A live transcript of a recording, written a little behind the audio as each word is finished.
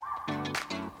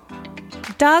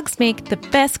dogs make the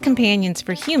best companions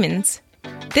for humans,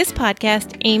 this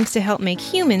podcast aims to help make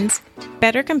humans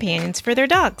better companions for their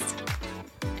dogs.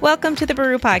 Welcome to the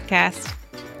Baru Podcast,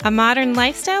 a modern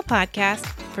lifestyle podcast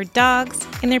for dogs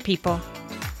and their people.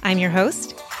 I'm your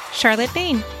host, Charlotte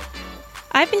Bain.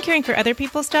 I've been caring for other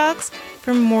people's dogs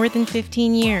for more than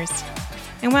 15 years.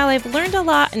 And while I've learned a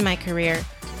lot in my career,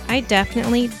 I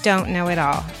definitely don't know it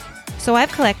all. So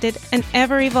I've collected an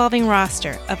ever-evolving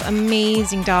roster of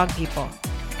amazing dog people.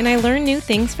 And I learn new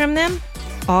things from them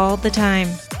all the time.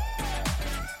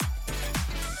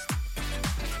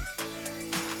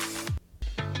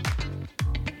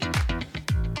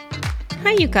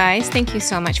 Hi, you guys. Thank you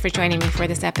so much for joining me for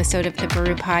this episode of the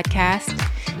Baru Podcast.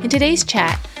 In today's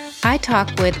chat, I talk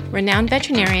with renowned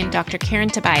veterinarian Dr. Karen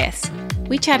Tobias.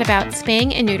 We chat about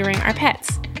spaying and neutering our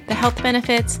pets, the health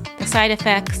benefits, the side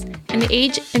effects, and the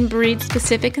age and breed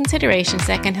specific considerations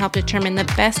that can help determine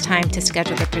the best time to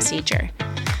schedule the procedure.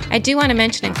 I do want to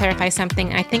mention and clarify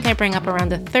something I think I bring up around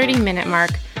the 30-minute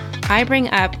mark. I bring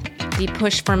up the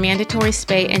push for mandatory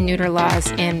spay and neuter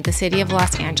laws in the city of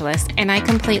Los Angeles, and I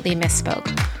completely misspoke.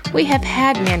 We have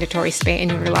had mandatory spay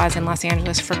and neuter laws in Los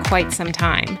Angeles for quite some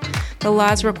time. The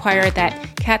laws require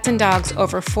that cats and dogs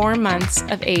over 4 months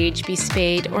of age be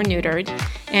spayed or neutered,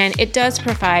 and it does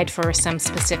provide for some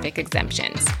specific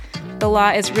exemptions. The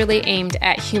law is really aimed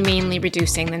at humanely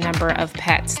reducing the number of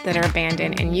pets that are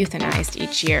abandoned and euthanized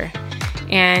each year.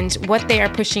 And what they are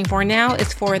pushing for now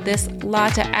is for this law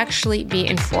to actually be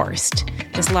enforced,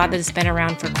 this law that has been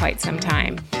around for quite some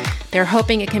time. They're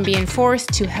hoping it can be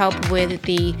enforced to help with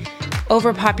the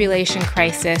overpopulation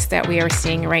crisis that we are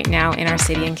seeing right now in our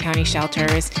city and county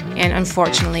shelters, and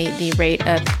unfortunately the rate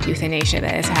of euthanasia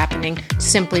that is happening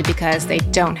simply because they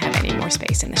don't have any more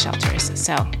space in the shelters.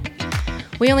 So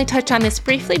we only touched on this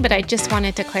briefly, but I just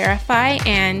wanted to clarify,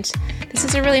 and this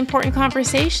is a really important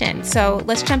conversation. So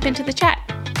let's jump into the chat.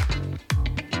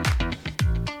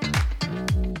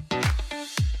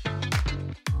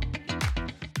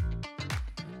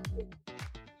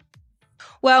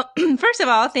 Well, first of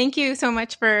all, thank you so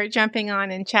much for jumping on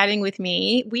and chatting with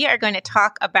me. We are going to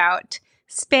talk about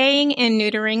spaying and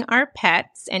neutering our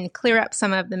pets and clear up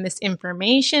some of the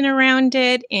misinformation around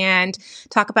it and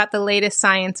talk about the latest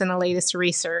science and the latest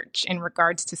research in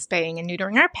regards to spaying and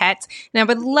neutering our pets. And I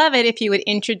would love it if you would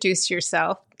introduce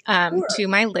yourself to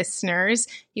my listeners.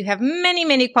 You have many,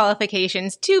 many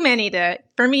qualifications, too many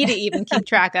for me to even keep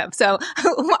track of. So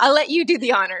I'll let you do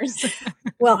the honors.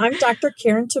 Well, I'm Dr.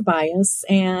 Karen Tobias,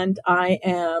 and I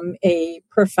am a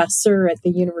professor at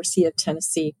the University of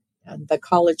Tennessee, the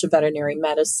College of Veterinary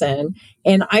Medicine.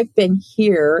 And I've been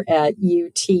here at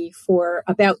UT for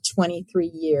about 23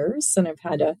 years, and I've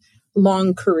had a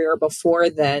long career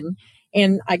before then.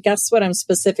 And I guess what I'm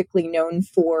specifically known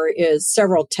for is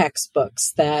several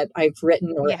textbooks that I've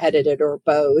written or edited or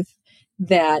both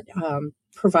that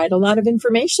provide a lot of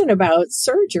information about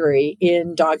surgery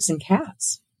in dogs and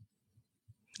cats.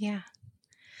 Yeah.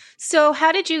 So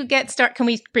how did you get started? Can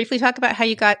we briefly talk about how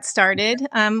you got started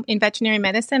in veterinary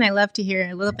medicine? I love to hear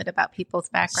a little bit about people's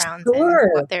backgrounds and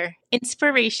what their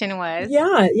inspiration was.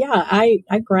 Yeah.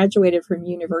 I graduated from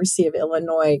University of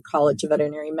Illinois College of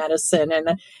Veterinary Medicine.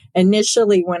 And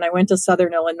initially, when I went to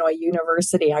Southern Illinois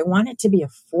University, I wanted to be a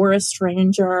forest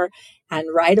ranger and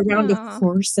ride around a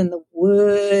horse in the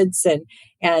woods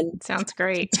and sounds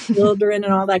great. Children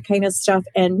and all that kind of stuff.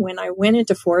 And when I went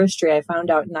into forestry, I found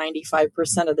out 95%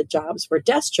 of the jobs were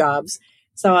desk jobs.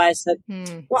 So I said,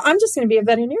 well, I'm just going to be a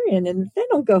veterinarian and then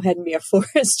I'll go ahead and be a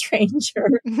forest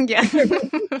ranger. Yeah.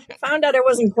 Found out it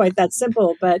wasn't quite that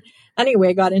simple. But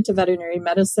anyway, I got into veterinary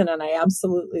medicine and I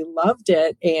absolutely loved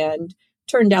it. And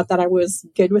turned out that I was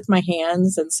good with my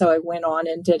hands. And so I went on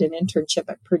and did an internship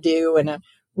at Purdue and a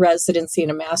residency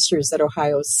and a master's at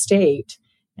Ohio State.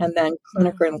 And then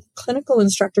clinical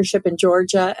instructorship in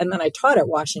Georgia. And then I taught at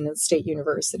Washington State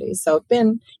University. So I've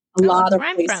been a lot of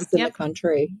places in the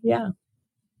country. Yeah.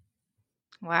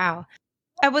 Wow.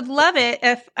 I would love it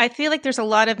if I feel like there's a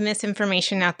lot of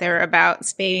misinformation out there about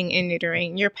spaying and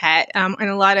neutering your pet and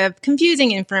a lot of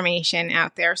confusing information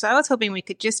out there. So I was hoping we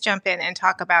could just jump in and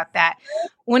talk about that.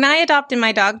 When I adopted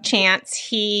my dog Chance,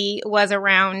 he was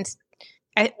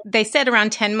they said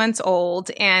around 10 months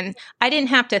old, and I didn't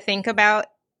have to think about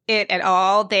it at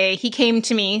all. He came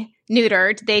to me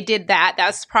neutered. They did that.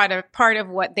 That's part of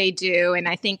what they do. And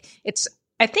I think it's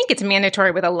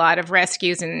mandatory with a lot of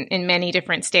rescues in many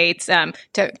different states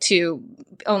to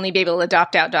only be able to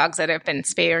adopt out dogs that have been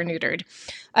spayed or neutered.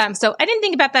 So I didn't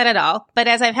think about that at all. But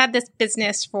as I've had this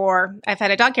business I've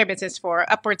had a dog care business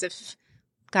for upwards of,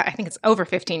 I think it's over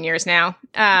 15 years now.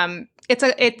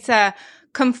 It's a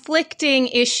conflicting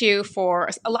issue for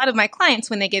a lot of my clients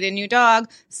when they get a new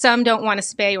dog. Some don't want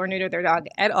to spay or neuter their dog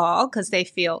at all because they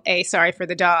feel sorry for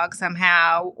the dog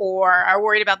somehow, or are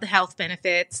worried about the health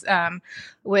benefits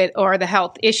or the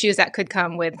health issues that could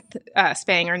come with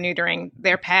spaying or neutering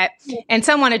their pet. And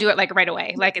some want to do it like right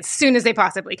away, like as soon as they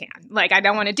possibly can. Like, I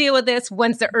don't want to deal with this.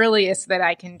 When's the earliest that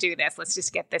I can do this? Let's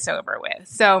just get this over with.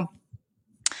 So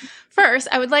first,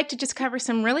 I would like to just cover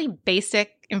some really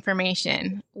basic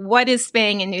information. What is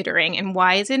spaying and neutering, and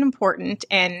why is it important?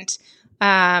 And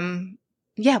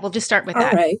we'll just start with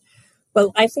that. All right.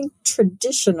 Well, I think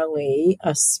traditionally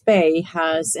a spay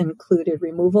has included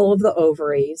removal of the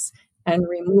ovaries and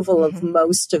removal of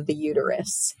most of the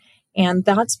uterus. And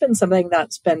that's been something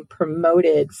that's been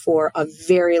promoted for a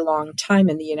very long time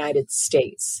in the United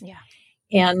States. Yeah.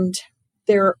 And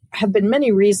there have been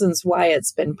many reasons why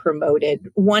it's been promoted.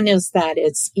 One is that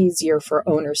it's easier for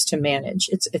owners to manage.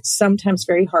 It's sometimes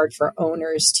very hard for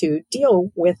owners to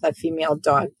deal with a female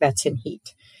dog that's in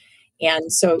heat.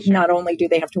 And so not only do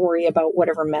they have to worry about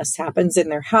whatever mess happens in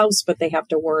their house, but they have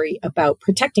to worry about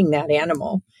protecting that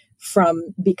animal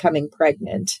from becoming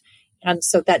pregnant. And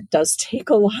so that does take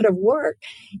a lot of work.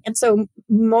 And so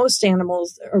most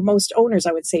animals, or most owners,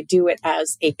 I would say, do it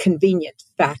as a convenient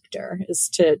factor, is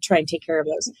to try and take care of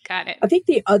those. Got it. I think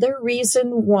the other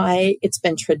reason why it's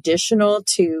been traditional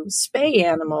to spay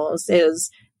animals is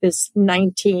this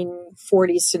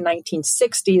 1940s to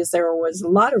 1960s, there was a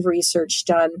lot of research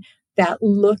done that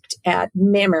looked at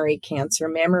mammary cancer,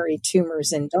 mammary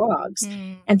tumors in dogs,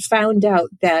 and found out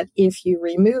that if you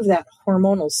remove that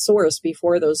hormonal source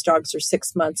before those dogs are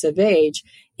 6 months of age,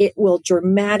 it will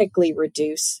dramatically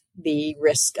reduce the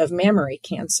risk of mammary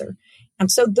cancer. And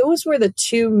so those were the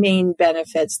two main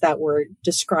benefits that were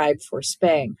described for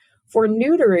spaying. For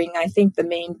neutering, I think the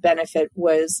main benefit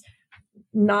was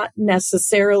not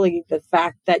necessarily the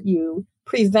fact that you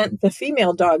prevent the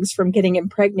female dogs from getting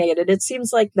impregnated. It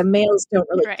seems like the males don't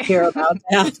really care about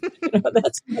that.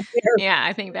 That's not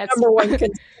I think that's number one concern.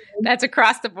 That's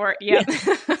across the board. Yep. Yeah.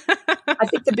 I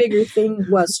think the bigger thing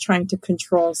was trying to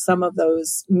control some of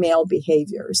those male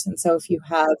behaviors. And so if you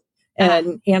have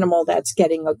an animal that's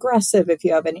getting aggressive, if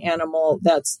you have an animal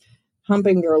that's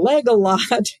humping your leg a lot,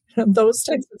 those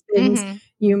types of things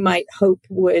you might hope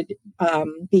would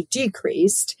be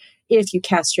decreased if you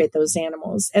castrate those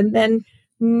animals. And then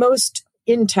most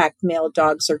intact male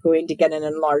dogs are going to get an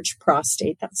enlarged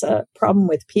prostate. That's a problem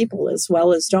with people as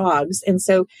well as dogs. And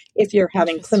so if you're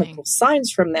having clinical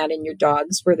signs from that in your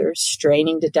dogs where they're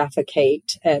straining to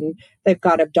defecate and they've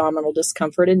got abdominal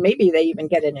discomfort and maybe they even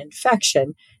get an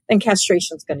infection, then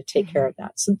castration is going to take care of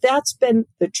that. So that's been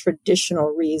the traditional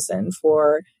reason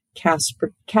for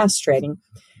castrating.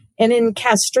 And in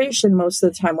castration, most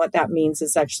of the time, what that means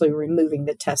is actually removing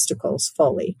the testicles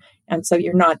fully. And so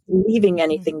you're not leaving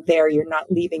anything there. You're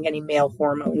not leaving any male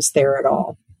hormones there at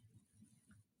all.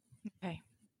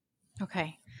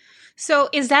 Okay. So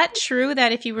is that true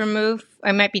that if you remove,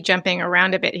 I might be jumping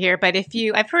around a bit here, but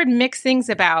I've heard mixed things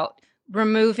about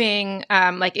removing,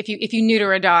 like if you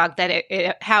neuter a dog,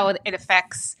 that how it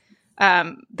affects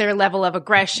their level of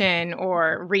aggression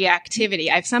or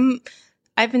reactivity.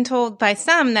 I've been told by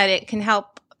some that it can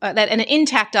help, that an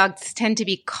intact dogs tend to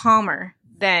be calmer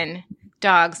than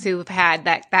dogs who've had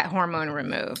that hormone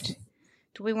removed.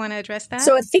 Do we want to address that?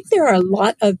 So I think there are a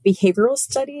lot of behavioral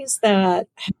studies that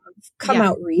have come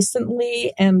out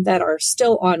recently and that are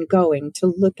still ongoing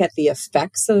to look at the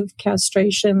effects of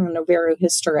castration and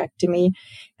ovariohysterectomy.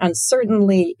 And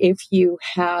certainly if you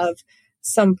have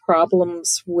some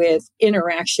problems with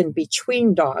interaction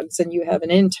between dogs and you have an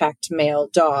intact male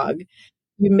dog,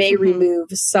 you may remove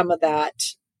some of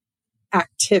that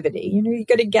activity. You're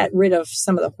going to get rid of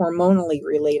some of the hormonally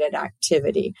related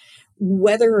activity.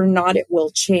 Whether or not it will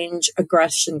change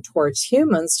aggression towards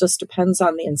humans just depends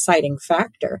on the inciting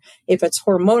factor. If it's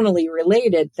hormonally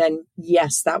related, then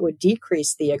yes, that would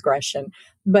decrease the aggression.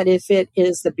 But if it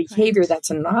is the behavior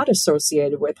that's not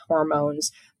associated with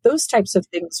hormones, those types of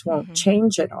things won't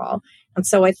change at all. And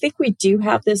so I think we do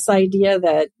have this idea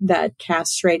that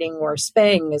castrating or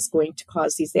spaying is going to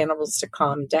cause these animals to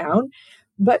calm down.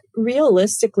 But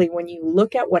realistically, when you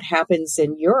look at what happens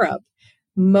in Europe,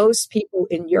 most people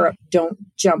in Europe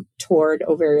don't jump toward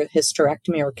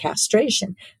ovariohysterectomy or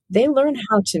castration. They learn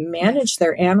how to manage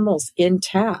their animals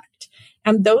intact.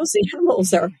 And those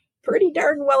animals are pretty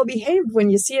darn well behaved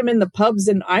when you see them in the pubs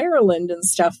in Ireland and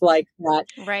stuff like that.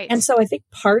 Right. And so I think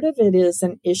part of it is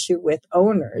an issue with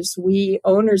owners. We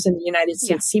owners in the United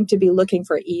States seem to be looking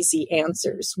for easy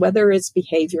answers, whether it's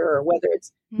behavior or whether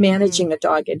it's managing a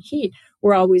dog in heat.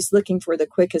 We're always looking for the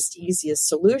quickest, easiest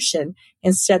solution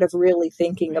instead of really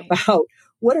thinking about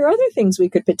what are other things we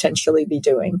could potentially be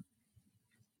doing?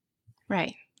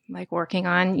 Right. Like working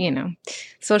on,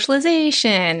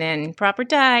 socialization and proper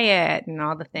diet and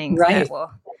all the things that Right.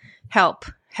 will help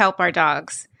our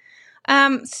dogs.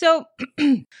 So,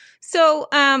 and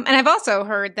I've also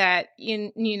heard that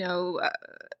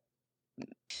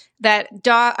that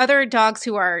other dogs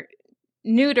who are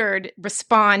neutered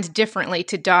respond differently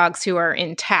to dogs who are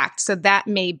intact. So that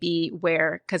may be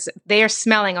where, because they are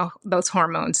smelling those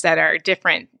hormones that are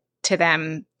different to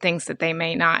them, things that they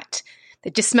may not.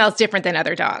 It just smells different than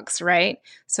other dogs, right?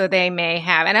 So they may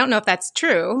have, and I don't know if that's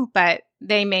true, but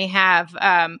they may have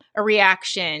a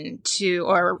reaction to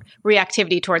or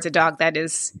reactivity towards a dog that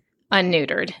is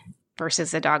unneutered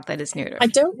versus a dog that is neutered. I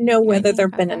don't know whether there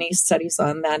have been any studies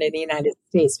on that in the United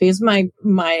States, because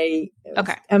my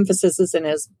emphasis isn't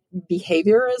as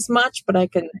behavior as much, but I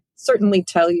can certainly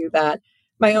tell you that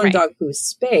my own dog who's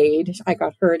spayed, I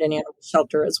got her at an animal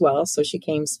shelter as well, so she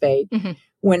came spayed. Mm-hmm.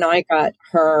 When I got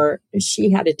her,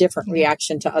 she had a different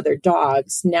reaction to other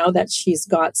dogs. Now that she's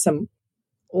got some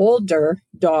older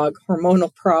dog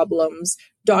hormonal problems,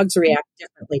 dogs react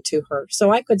differently to her.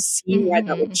 So I could see why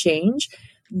that would change.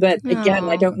 But again,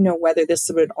 I don't know whether this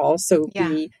would also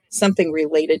be something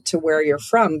related to where you're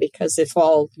from, because if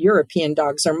all European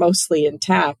dogs are mostly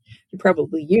intact, you're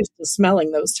probably used to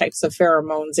smelling those types of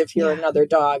pheromones if you're another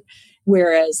dog.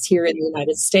 Whereas here in the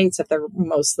United States, if they're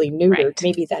mostly neutered,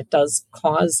 maybe that does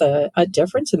cause a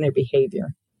difference in their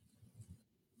behavior.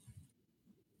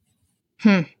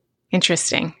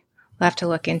 Interesting. We'll have to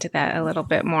look into that a little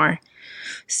bit more.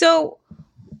 So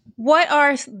what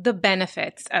are the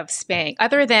benefits of spaying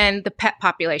other than the pet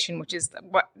population, which is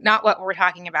not what we're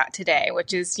talking about today,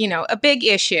 which is, a big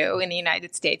issue in the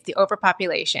United States, the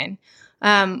overpopulation.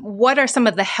 What are some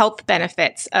of the health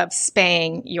benefits of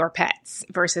spaying your pets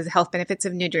versus health benefits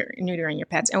of neutering your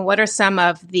pets? And what are some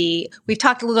of we've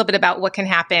talked a little bit about what can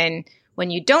happen when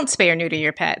you don't spay or neuter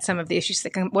your pet, some of the issues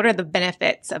what are the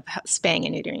benefits of spaying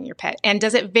and neutering your pet? And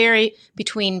does it vary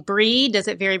between breed? Does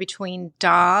it vary between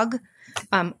dog?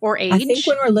 Or age? I think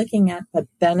when we're looking at the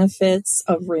benefits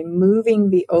of removing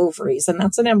the ovaries, and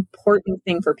that's an important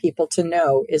thing for people to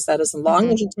know, is that as long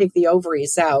as you take the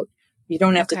ovaries out, you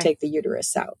don't have to take the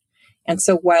uterus out. And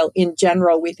so while in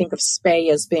general we think of spay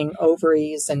as being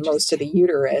ovaries and most of the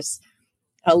uterus,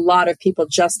 a lot of people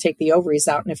just take the ovaries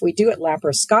out. And if we do it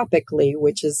laparoscopically,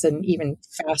 which is an even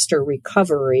faster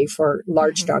recovery for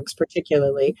large dogs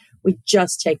particularly, we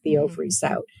just take the ovaries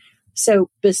out. So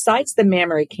besides the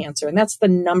mammary cancer, and that's the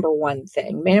number one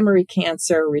thing, mammary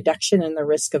cancer, reduction in the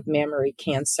risk of mammary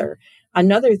cancer.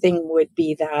 Another thing would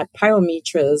be that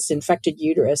pyometra's infected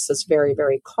uterus is very,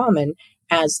 very common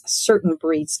as certain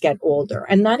breeds get older.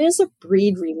 And that is a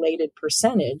breed-related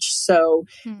percentage. So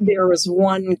there was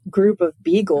one group of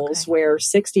beagles where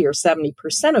 60 or 70%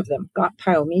 of them got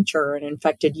pyometra or an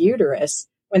infected uterus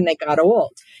when they got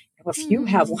old. If you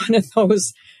have one of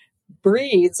those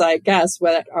breeds, I guess,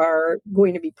 that are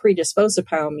going to be predisposed to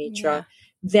pyometra,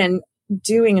 then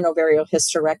doing an ovarial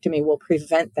hysterectomy will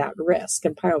prevent that risk.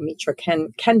 And pyometra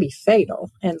can be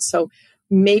fatal. And so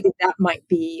maybe that might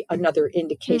be another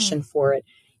indication for it.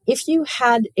 If you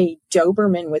had a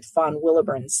Doberman with von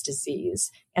Willebrand's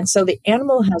disease, and so the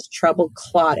animal has trouble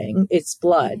clotting its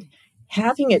blood,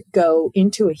 having it go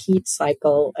into a heat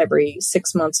cycle every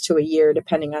 6 months to a year,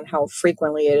 depending on how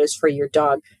frequently it is for your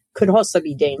dog, could also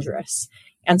be dangerous.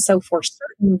 And so for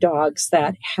certain dogs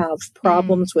that have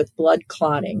problems with blood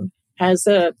clotting as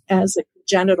a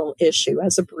genital issue,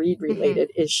 as a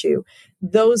breed-related issue,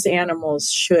 those animals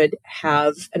should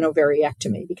have an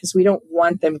ovariectomy because we don't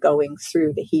want them going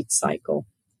through the heat cycle.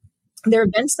 There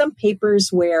have been some papers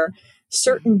where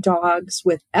certain dogs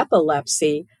with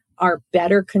epilepsy are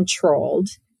better controlled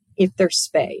if they're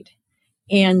spayed.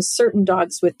 And certain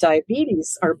dogs with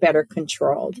diabetes are better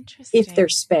controlled if they're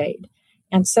spayed.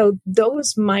 And so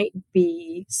those might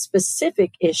be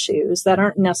specific issues that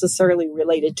aren't necessarily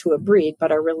related to a breed,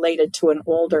 but are related to an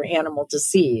older animal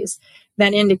disease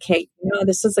that indicate,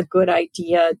 this is a good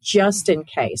idea just in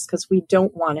case, because we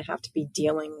don't want to have to be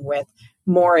dealing with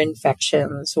more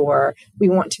infections, or we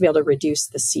want to be able to reduce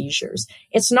the seizures.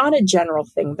 It's not a general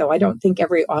thing, though. I don't think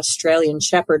every Australian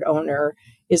Shepherd owner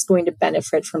is going to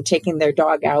benefit from taking their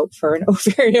dog out for an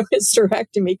ovarian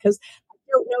hysterectomy, because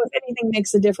I don't know if anything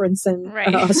makes a difference in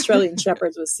Australian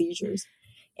Shepherds with seizures.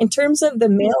 In terms of the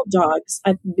male dogs,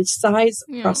 besides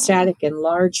prostatic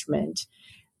enlargement,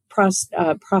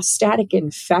 prostatic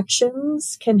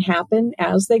infections can happen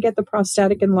as they get the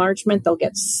prostatic enlargement. They'll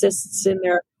get cysts in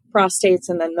their prostates,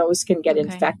 and then those can get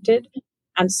infected.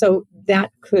 And so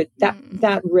that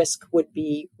risk would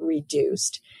be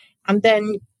reduced. And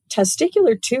then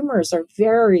testicular tumors are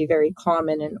very, very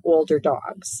common in older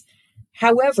dogs.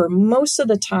 However, most of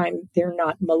the time, they're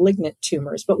not malignant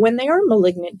tumors. But when they are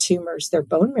malignant tumors, their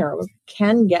bone marrow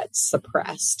can get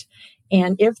suppressed.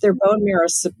 And if their bone marrow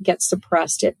gets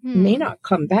suppressed, it may not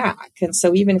come back. And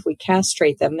so even if we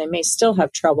castrate them, they may still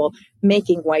have trouble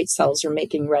making white cells or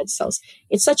making red cells.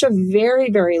 It's such a very,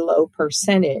 very low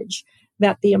percentage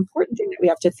that the important thing that we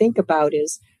have to think about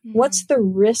is what's the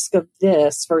risk of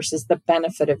this versus the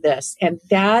benefit of this? And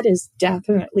that is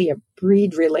definitely a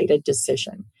breed-related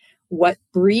decision. What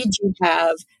breed you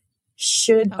have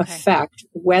should affect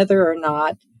whether or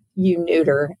not you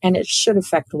neuter, and it should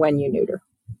affect when you neuter.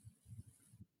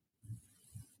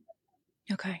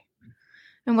 Okay.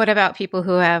 And what about people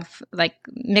who have like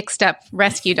mixed up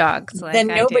rescue dogs? Like then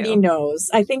nobody knows.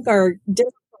 I think our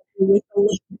difficulty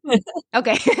with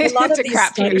a lot of these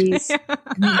studies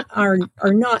are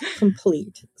not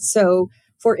complete. So,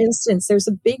 for instance, there's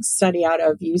a big study out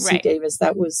of UC Davis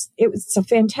it was a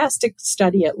fantastic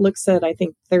study. It looks at, I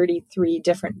think, 33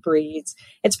 different breeds.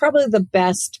 It's probably the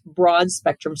best broad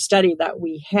spectrum study that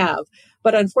we have.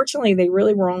 But unfortunately, they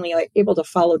really were only able to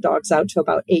follow dogs out to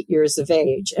about 8 years of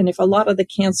age. And if a lot of the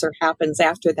cancer happens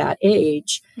after that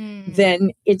age,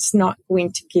 then it's not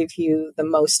going to give you the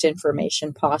most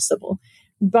information possible.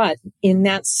 But in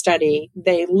that study,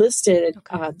 they listed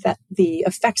that the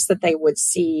effects that they would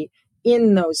see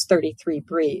in those 33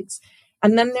 breeds.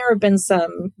 And then there have been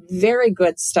some very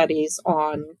good studies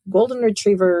on golden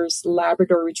retrievers,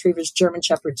 Labrador retrievers, German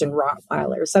shepherds, and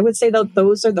Rottweilers. I would say that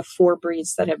those are the 4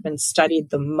 breeds that have been studied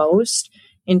the most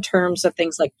in terms of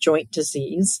things like joint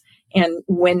disease and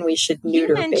when we should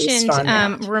neuter based on that. You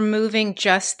mentioned removing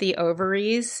just the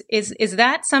ovaries. Is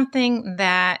that something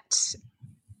that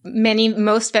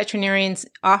most veterinarians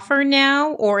offer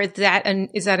now, or is that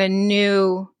a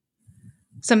new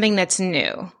something that's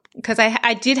new? Because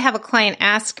I did have a client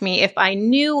ask me if I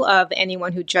knew of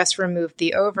anyone who just removed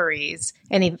the ovaries,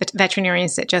 any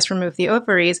veterinarians that just removed the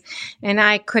ovaries, and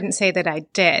I couldn't say that I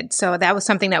did. So that was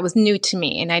something that was new to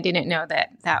me, and I didn't know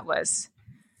that was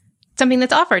something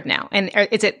that's offered now. And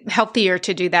is it healthier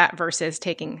to do that versus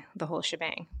taking the whole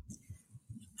shebang?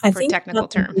 I think technical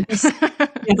term.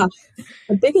 The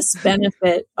biggest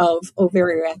benefit of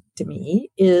ovariotomy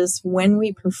is when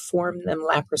we perform them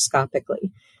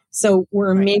laparoscopically. So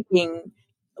we're making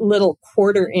little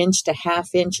 1/4 inch to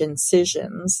 1/2 inch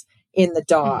incisions in the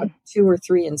dog, 2 or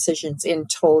 3 incisions in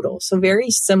total. So very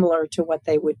similar to what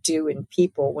they would do in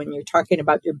people when you're talking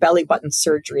about your belly button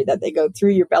surgery, that they go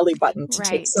through your belly button to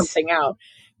take something out.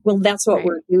 Well, that's what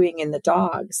we're doing in the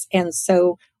dogs. And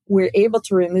so we're able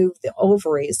to remove the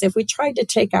ovaries. If we tried to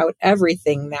take out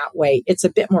everything that way, it's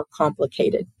a bit more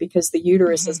complicated because the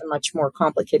uterus is a much more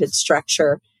complicated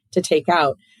structure to take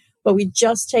out. But we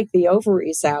just take the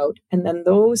ovaries out, and then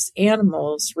those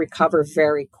animals recover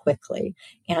very quickly.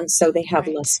 And so they have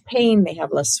less pain, they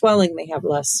have less swelling, they have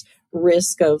less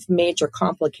risk of major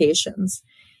complications.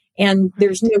 And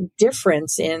there's no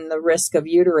difference in the risk of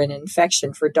uterine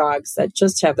infection for dogs that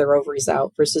just have their ovaries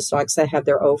out versus dogs that have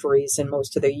their ovaries and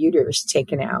most of their uterus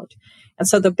taken out. And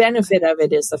so the benefit of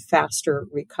it is a faster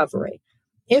recovery.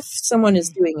 If someone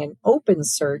is doing an open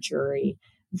surgery,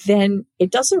 then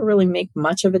it doesn't really make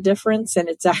much of a difference. And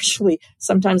it's actually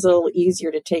sometimes a little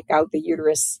easier to take out the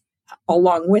uterus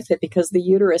along with it because the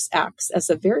uterus acts as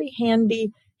a very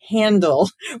handy handle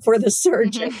for the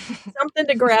surgeon, something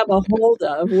to grab a hold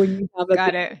of when you have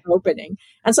a opening.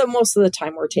 And so most of the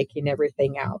time we're taking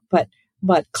everything out. But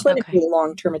clinically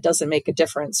long term, it doesn't make a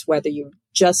difference whether you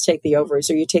just take the ovaries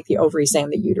or you take the ovaries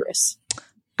and the uterus.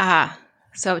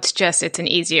 So it's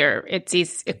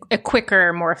a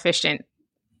quicker, more efficient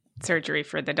surgery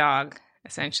for the dog,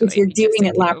 essentially. If you're doing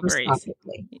it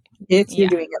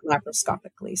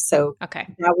laparoscopically. So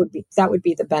that would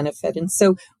be the benefit. And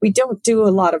so we don't do a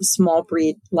lot of small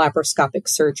breed laparoscopic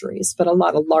surgeries, but a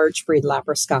lot of large breed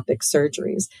laparoscopic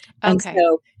surgeries. And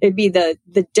so it'd be the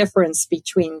difference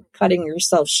between cutting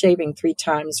yourself shaving 3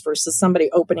 times versus somebody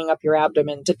opening up your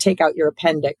abdomen to take out your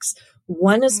appendix.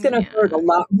 One is going to hurt a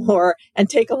lot more and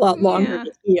take a lot longer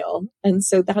to heal. And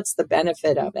so that's the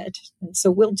benefit of it. And so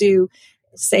we'll do,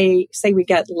 say we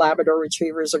get Labrador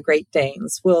retrievers or Great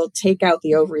Danes, we'll take out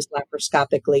the ovaries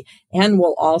laparoscopically, and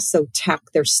we'll also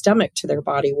tack their stomach to their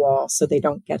body wall so they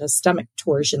don't get a stomach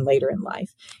torsion later in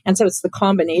life. And so it's the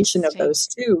combination of those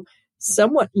two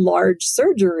somewhat large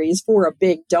surgeries for a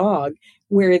big dog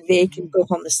where they can go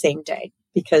home the same day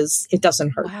because it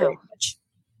doesn't hurt very much.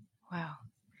 Wow.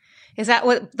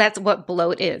 That's what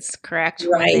bloat is, correct?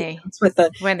 Right.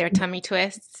 When their tummy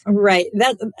twists. Right.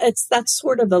 That's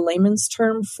sort of the layman's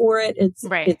term for it. It's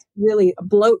really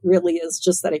bloat really is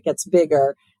just that it gets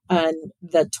bigger. And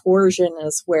the torsion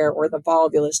is where, or the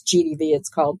volvulus, GDV it's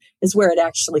called, is where it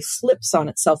actually flips on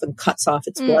itself and cuts off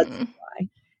its blood supply.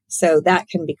 So that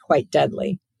can be quite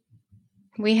deadly.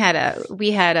 We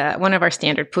had one of our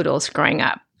standard poodles growing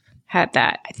up had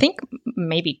that. I think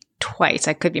maybe twice.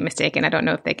 I could be mistaken. I don't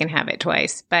know if they can have it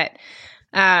twice, but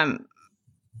that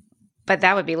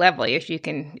would be lovely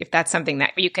if that's something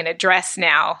that you can address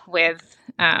now with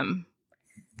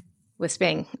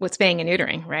spaying and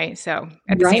neutering, right? So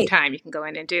at the same time, you can go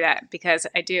in and do that, because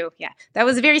I do. Yeah, that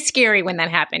was very scary when that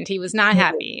happened. He was not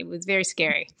happy. It was very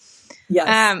scary.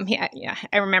 Yes. Yeah,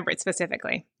 I remember it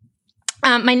specifically.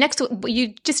 My next,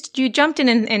 you jumped in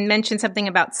and mentioned something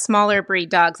about smaller breed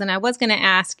dogs, and I was going to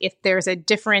ask if there's a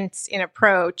difference in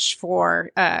approach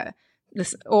for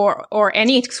this, or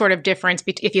any sort of difference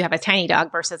if you have a tiny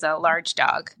dog versus a large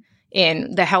dog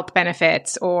in the health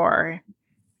benefits or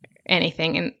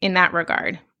anything in that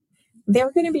regard. There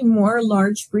are going to be more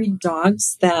large breed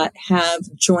dogs that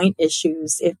have joint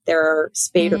issues if they're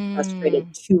spayed or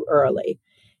castrated too early.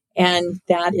 And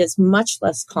that is much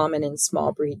less common in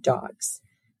small breed dogs.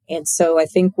 And so I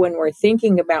think when we're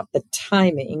thinking about the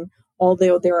timing,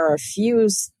 although there are a few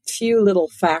little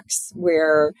facts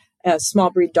where a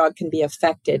small breed dog can be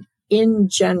affected, in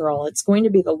general, it's going to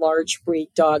be the large breed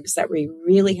dogs that we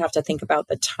really have to think about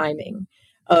the timing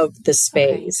of the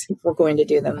spays if we're going to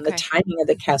do them, the timing of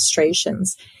the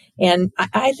castrations. And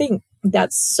I think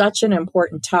that's such an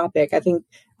important topic. I think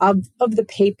of the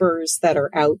papers that are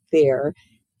out there,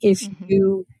 if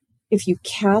you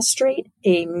castrate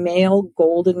a male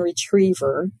golden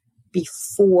retriever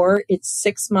before it's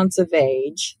 6 months of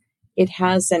age, it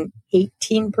has an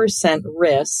 18%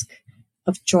 risk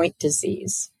of joint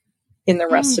disease in the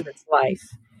rest of its life.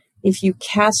 If you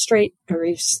castrate or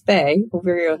you spay,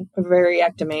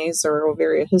 ovariectomies or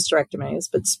ovariohysterectomies,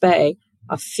 but spay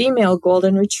a female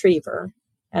golden retriever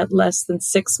at less than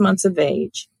 6 months of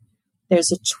age,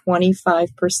 there's a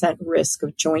 25% risk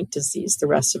of joint disease the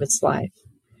rest of its life.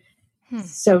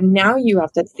 So now you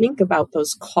have to think about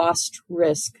those cost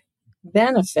risk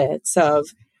benefits of,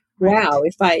 wow,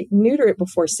 if I neuter it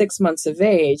before 6 months of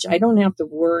age, I don't have to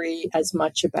worry as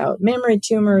much about memory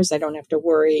tumors. I don't have to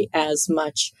worry as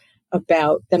much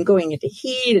about them going into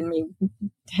heat and me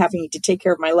having to take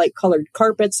care of my light colored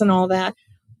carpets and all that.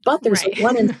 But there's a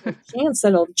 1 in 4 chance that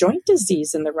it'll have joint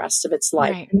disease in the rest of its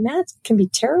life. And that can be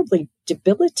terribly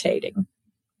debilitating.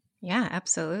 Yeah,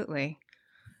 absolutely.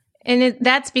 And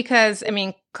that's because,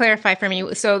 clarify for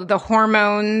me. So the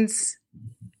hormones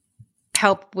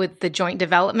help with the joint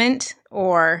development,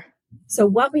 or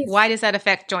why does that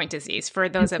affect joint disease for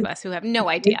those of us who have no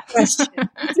idea? It's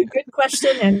a good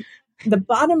question. And the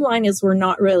bottom line is we're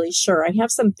not really sure. I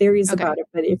have some theories about it,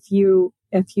 but if you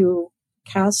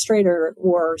castrate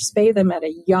or spay them at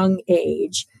a young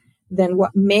age, then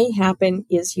what may happen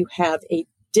is you have a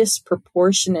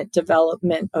disproportionate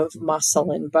development of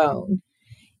muscle and bone.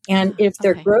 And if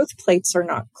their growth plates are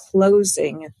not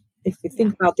closing, if you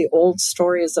think about the old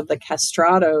stories of the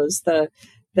castrados, the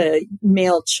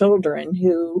male children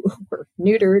who were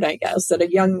neutered, I guess, at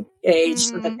a young age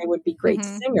so that they would be great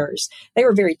singers, they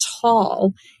were very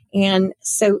tall. And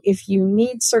so if you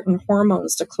need certain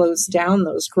hormones to close down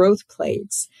those growth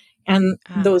plates, and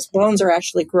those bones are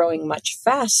actually growing much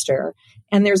faster,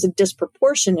 and there's a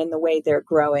disproportion in the way they're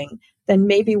growing, then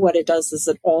maybe what it does is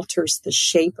it alters the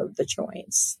shape of the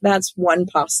joints. That's one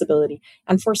possibility.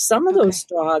 And for some of those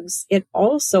dogs, it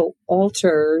also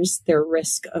alters their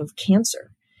risk of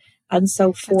cancer. And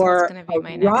so for a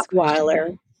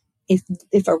Rottweiler,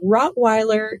 if a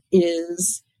Rottweiler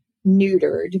is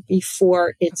neutered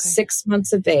before it's 6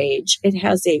 months of age, it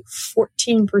has a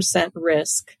 14%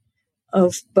 risk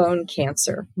of bone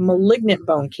cancer, malignant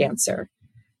bone cancer,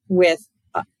 with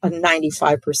a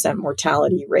 95%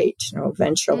 mortality rate,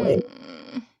 eventually.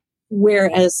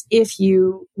 Whereas if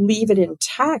you leave it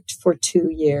intact for 2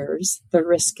 years, the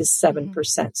risk is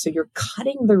 7%. So you're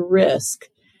cutting the risk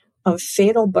of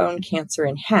fatal bone cancer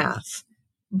in half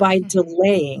by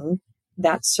delaying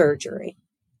that surgery.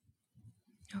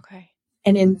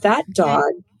 And in that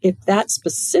dog, if that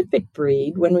specific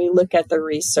breed, when we look at the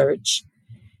research,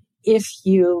 if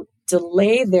you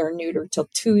delay their neuter till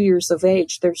 2 years of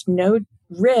age, there's no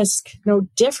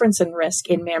difference in risk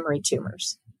in mammary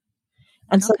tumors.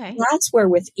 And so that's where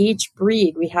with each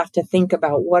breed, we have to think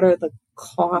about what are the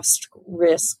cost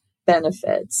risk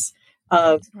benefits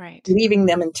of leaving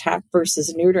them intact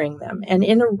versus neutering them. And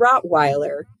in a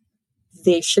Rottweiler,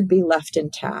 they should be left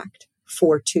intact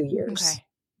for 2 years.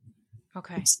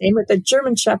 Same with the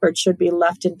German Shepherd, should be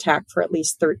left intact for at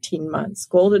least 13 months.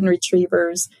 Golden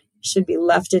Retrievers, should be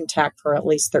left intact for at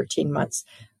least 13 months.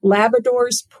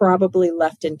 Labradors probably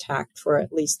left intact for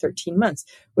at least 13 months,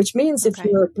 which means if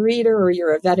you're a breeder or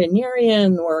you're a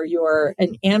veterinarian or you're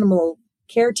an animal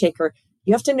caretaker,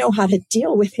 you have to know how to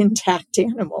deal with intact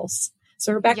animals.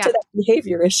 So we're back to that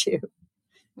behavior issue.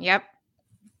 Yep.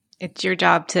 It's your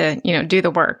job to, do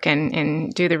the work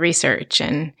and do the research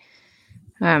and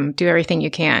do everything you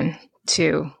can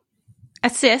to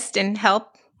assist and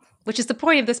help, which is the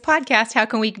point of this podcast. How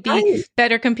can we be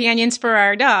better companions for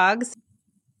our dogs?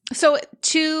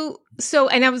 Golden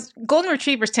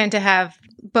retrievers tend to have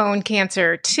bone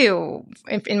cancer too,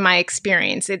 in my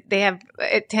experience.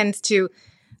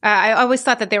 I always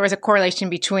thought that there was a correlation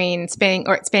between spaying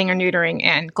or neutering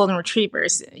and golden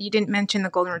retrievers. You didn't mention the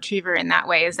golden retriever in that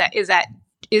way. Is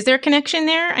there a connection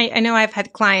there? I know I've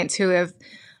had clients who have,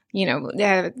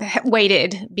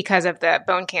 waited because of the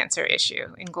bone cancer issue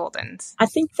in Goldens. I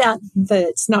think that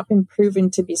it's not been proven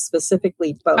to be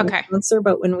specifically bone cancer,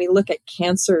 but when we look at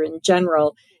cancer in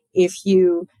general, if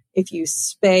you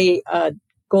spay a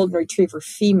golden retriever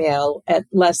female at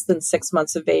less than 6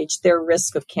 months of age, their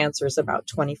risk of cancer is about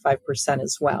 25%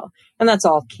 as well. And that's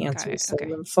all cancers, so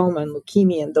lymphoma and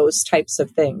leukemia and those types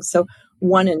of things. So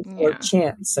 1 in 4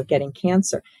 chance of getting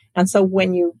cancer. And so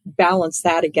when you balance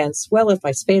that against, well, if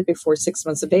I spay it before 6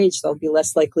 months of age, they'll be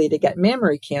less likely to get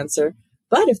mammary cancer.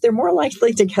 But if they're more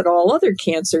likely to get all other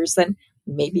cancers, then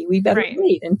maybe we better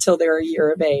wait until they're a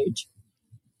year of age.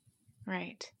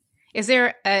 Right. Is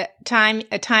there a time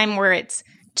where it's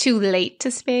too late to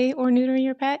spay or neuter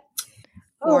your pet?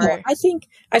 I think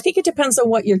it depends on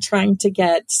what you're trying to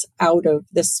get out of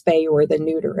the spay or the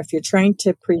neuter. If you're trying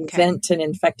to prevent an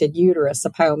infected uterus, a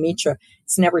pyometra,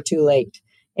 it's never too late.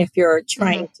 If you're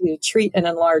trying to treat an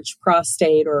enlarged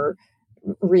prostate or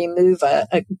remove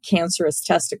a cancerous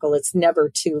testicle, it's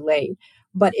never too late.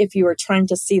 But if you are trying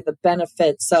to see the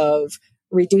benefits of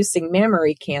reducing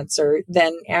mammary cancer,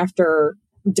 then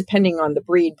depending on the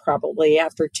breed, probably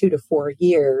after 2 to 4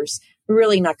 years, we're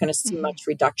really not going to see much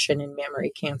reduction in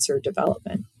mammary cancer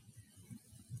development.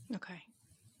 Okay.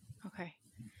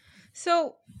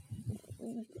 So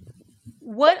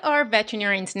what are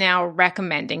veterinarians now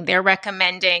recommending? They're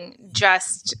recommending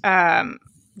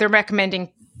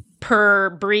per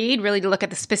breed, really to look at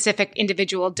the specific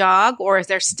individual dog, or is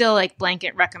there still like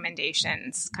blanket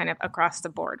recommendations kind of across the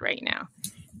board right now?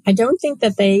 I don't think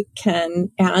that they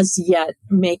can as yet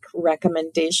make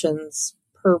recommendations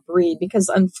per breed because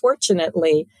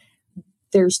unfortunately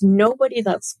there's nobody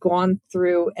that's gone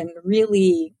through and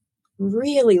really,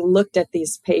 really looked at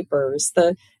these papers.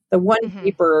 The one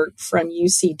paper from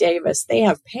UC Davis, they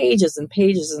have pages and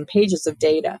pages and pages of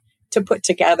data to put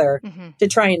together to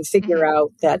try and figure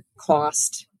out that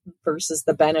cost versus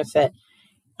the benefit.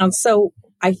 And so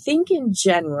I think in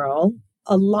general,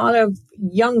 a lot of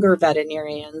younger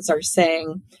veterinarians are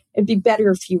saying it'd be better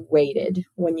if you waited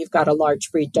when you've got a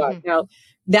large breed dog. Now,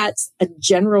 that's a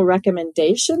general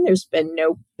recommendation. There's been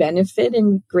no benefit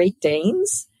in Great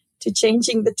Danes to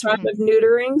changing the time of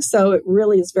neutering. So it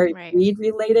really is very breed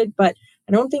related, but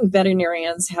I don't think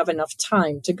veterinarians have enough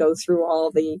time to go through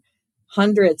all the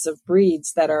hundreds of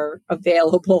breeds that are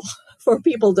available for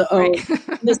people to own.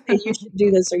 Just say you should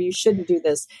do this or you shouldn't do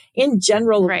this. In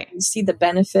general, you see the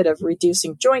benefit of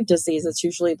reducing joint disease. It's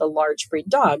usually the large breed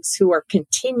dogs who are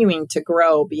continuing to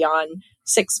grow beyond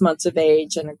 6 months of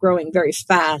age and are growing very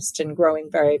fast and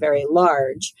growing very, very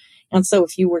large. And so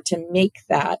if you were to make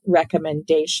that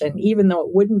recommendation, even though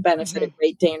it wouldn't benefit a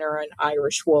Great Dane or an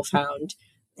Irish Wolfhound,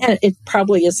 and it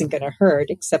probably isn't going to hurt,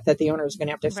 except that the owner is going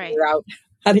to have to figure out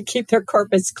how to keep their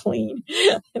carpets clean.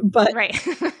 But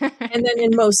and then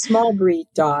in most small breed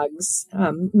dogs,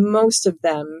 most of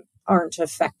them aren't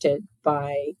affected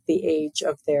by the age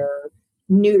of their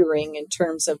neutering in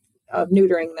terms of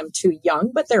neutering them too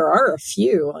young. But there are a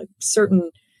few, like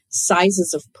certain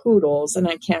sizes of poodles, and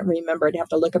I can't remember. I'd have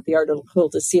to look up the article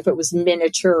to see if it was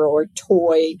miniature or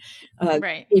toy.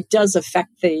 It does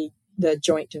affect the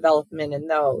joint development in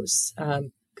those.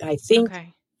 I think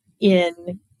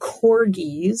in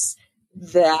corgis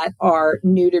that are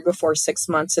neutered before 6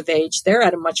 months of age, they're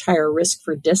at a much higher risk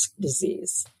for disc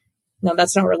disease. Now,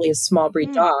 that's not really a small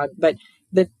breed dog, but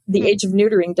the age of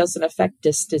neutering doesn't affect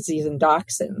disc disease and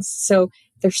dachshunds. So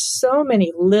there's so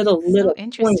many little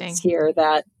points here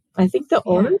that I think the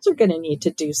owners are going to need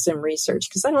to do some research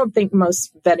because I don't think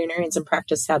most veterinarians in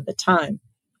practice have the time.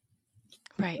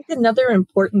 I think another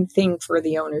important thing for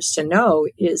the owners to know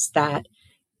is that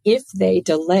if they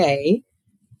delay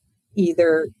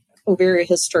either ovarian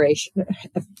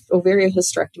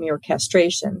hysterectomy or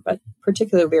castration, but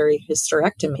particularly ovarian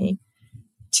hysterectomy,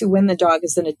 to when the dog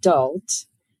is an adult,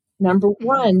 Number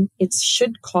one, it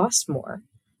should cost more.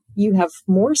 You have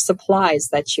more supplies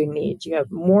that you need. You have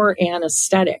more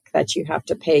anesthetic that you have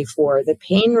to pay for. The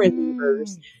pain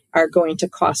relievers are going to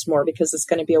cost more because it's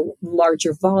going to be a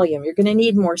larger volume. You're going to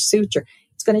need more suture.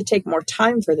 It's going to take more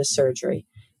time for the surgery.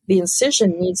 The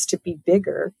incision needs to be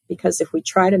bigger because if we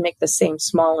try to make the same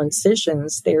small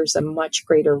incisions, there's a much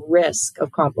greater risk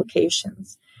of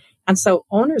complications. And so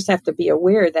owners have to be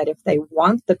aware that if they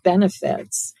want the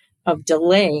benefits of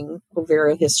delaying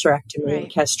ovarian hysterectomy and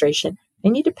castration, they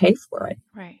need to pay for it.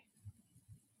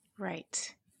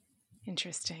 Right.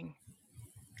 Interesting.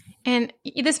 And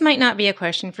this might not be a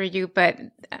question for you, but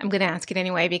I'm going to ask it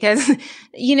anyway because,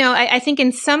 I think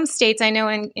in some states, I know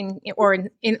in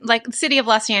like the city of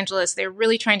Los Angeles, they're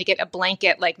really trying to get a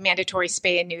blanket, like mandatory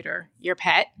spay and neuter your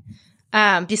pet,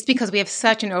 just because we have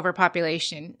such an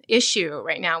overpopulation issue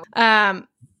right now.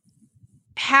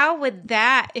 How would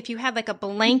that, if you had like a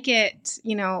blanket,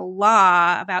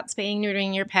 law about spaying,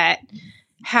 neutering your pet,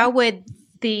 how would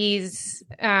these,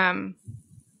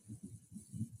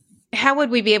 how would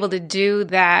we be able to do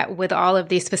that with all of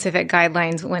these specific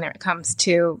guidelines when it comes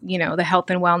to, the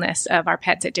health and wellness of our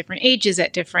pets at different ages,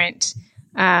 at different,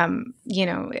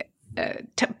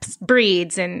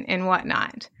 breeds and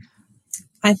whatnot?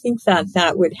 I think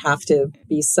that would have to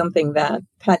be something that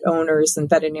pet owners and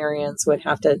veterinarians would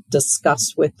have to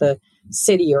discuss with the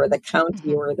city or the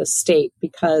county or the state,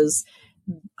 because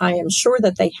I am sure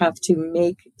that they have to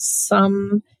make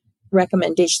some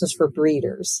recommendations for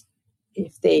breeders.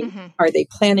 If they are they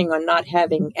planning on not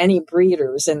having any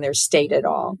breeders in their state at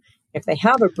all? If they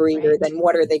have a breeder, then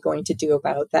what are they going to do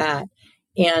about that?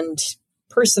 And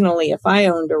personally, if I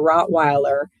owned a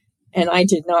Rottweiler and I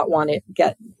did not want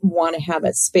to have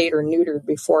it spayed or neutered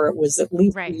before it was at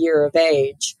least a year of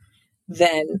age,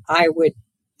 then I would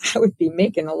be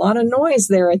making a lot of noise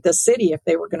there at the city if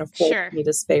they were going to force me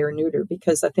to spay or neuter,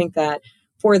 because I think that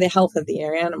for the health of the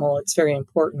animal, it's very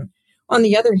important. On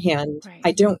the other hand,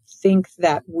 I don't think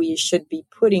that we should be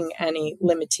putting any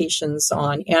limitations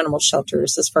on animal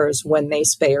shelters as far as when they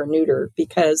spay or neuter,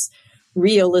 because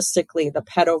realistically, the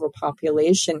pet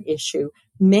overpopulation issue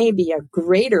may be a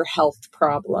greater health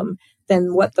problem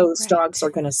than what those dogs are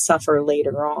going to suffer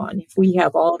later on. If we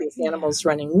have all these animals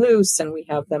running loose and we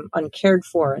have them uncared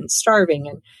for and starving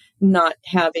and not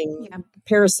having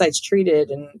parasites treated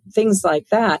and things like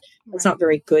that, it's not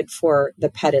very good for the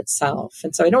pet itself.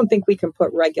 And so I don't think we can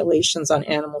put regulations on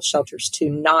animal shelters to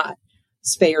not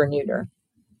spay or neuter.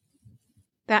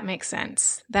 That makes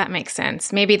sense.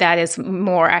 Maybe that is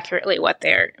more accurately what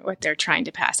they're trying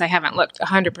to pass. I haven't looked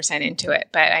 100% into it,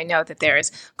 but I know that there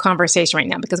is conversation right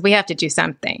now because we have to do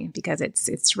something, because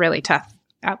it's really tough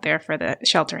out there for the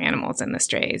shelter animals and the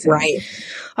strays. And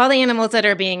all the animals that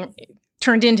are being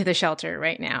turned into the shelter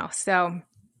right now. So,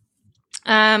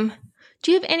 do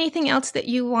you have anything else that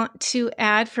you want to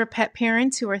add for pet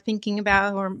parents who are thinking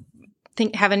about or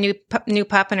have a new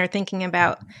pup and are thinking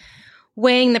about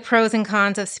weighing the pros and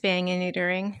cons of spaying and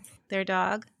neutering their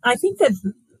dog? I think that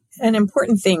an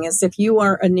important thing is if you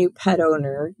are a new pet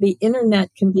owner, the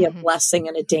internet can be a blessing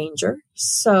and a danger.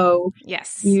 So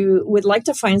you would like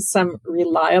to find some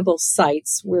reliable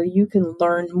sites where you can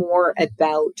learn more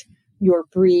about your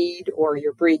breed or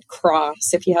your breed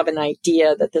cross. If you have an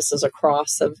idea that this is a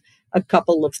cross of a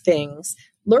couple of things,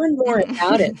 learn more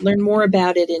about it. Learn more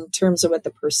about it in terms of what the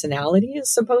personality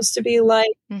is supposed to be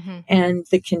like and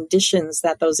the conditions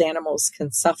that those animals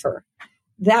can suffer.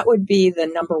 That would be the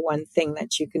number one thing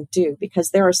that you can do,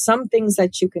 because there are some things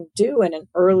that you can do in an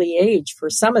early age for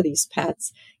some of these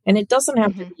pets, and it doesn't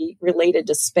have to be related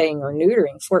to spaying or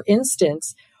neutering. For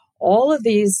instance, all of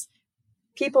these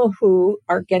people who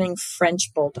are getting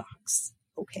French bulldogs.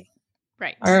 Okay.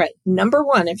 All right. Number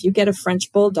one, if you get a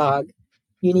French bulldog,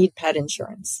 you need pet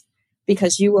insurance,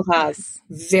 because you will have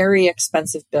very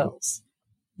expensive bills.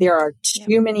 There are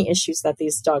too many issues that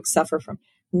these dogs suffer from.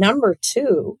 Number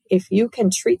two, if you can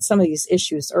treat some of these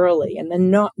issues early, and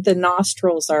the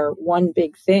nostrils are one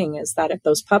big thing, is that if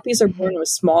those puppies are born with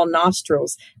small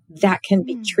nostrils, that can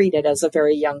be treated as a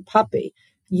very young puppy.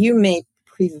 You may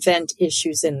prevent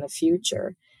issues in the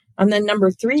future. And then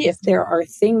number three, if there are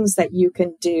things that you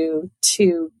can do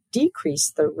to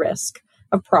decrease the risk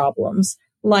of problems,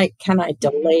 like can I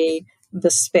delay the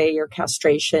spay or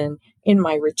castration in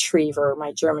my retriever,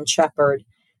 my German Shepherd?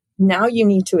 Now you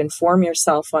need to inform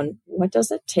yourself on what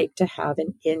does it take to have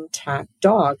an intact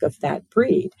dog of that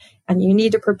breed, and you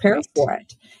need to prepare for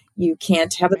it. You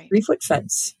can't have a 3-foot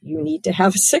fence. You need to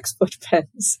have a 6-foot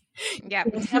fence. You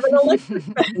need to have an electric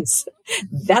fence.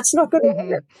 That's not going to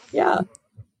work.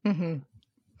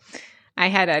 I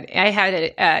had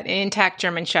an intact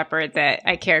German Shepherd that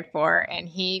I cared for, and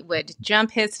he would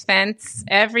jump his fence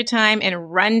every time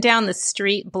and run down the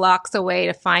street blocks away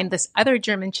to find this other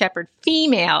German Shepherd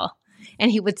female.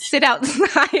 And he would sit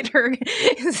outside her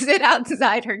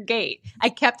gate. I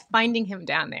kept finding him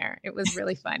down there. It was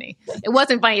really funny. It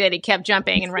wasn't funny that he kept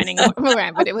jumping and running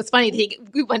around, but it was funny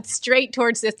that we went straight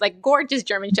towards this like gorgeous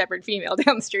German Shepherd female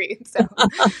down the street. So,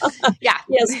 yeah.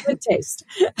 Yes, good taste.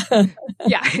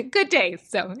 Yeah, good taste.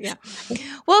 So, yeah.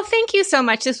 Well, thank you so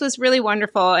much. This was really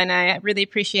wonderful, and I really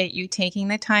appreciate you taking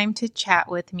the time to chat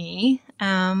with me.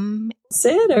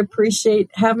 Sid, I appreciate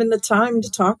having the time to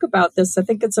talk about this. I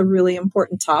think it's a really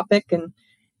important topic, and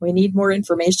we need more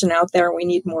information out there. We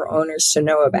need more owners to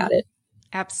know about it.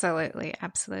 Absolutely.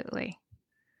 Absolutely.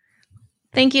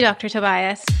 Thank you, Dr.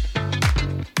 Tobias.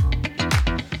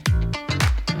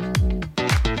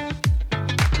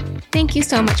 Thank you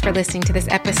so much for listening to this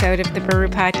episode of the Baru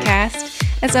Podcast.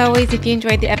 As always, if you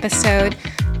enjoyed the episode,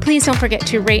 please don't forget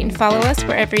to rate and follow us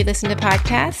wherever you listen to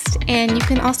podcasts. And you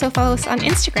can also follow us on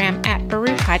Instagram at Baru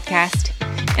Podcast.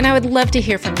 And I would love to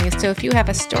hear from you. So if you have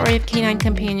a story of canine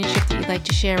companionship that you'd like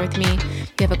to share with me,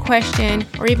 you have a question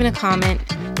or even a comment,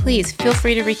 please feel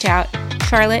free to reach out,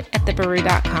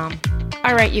 Charlotte@thebaru.com.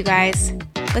 All right, you guys,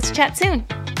 let's chat soon.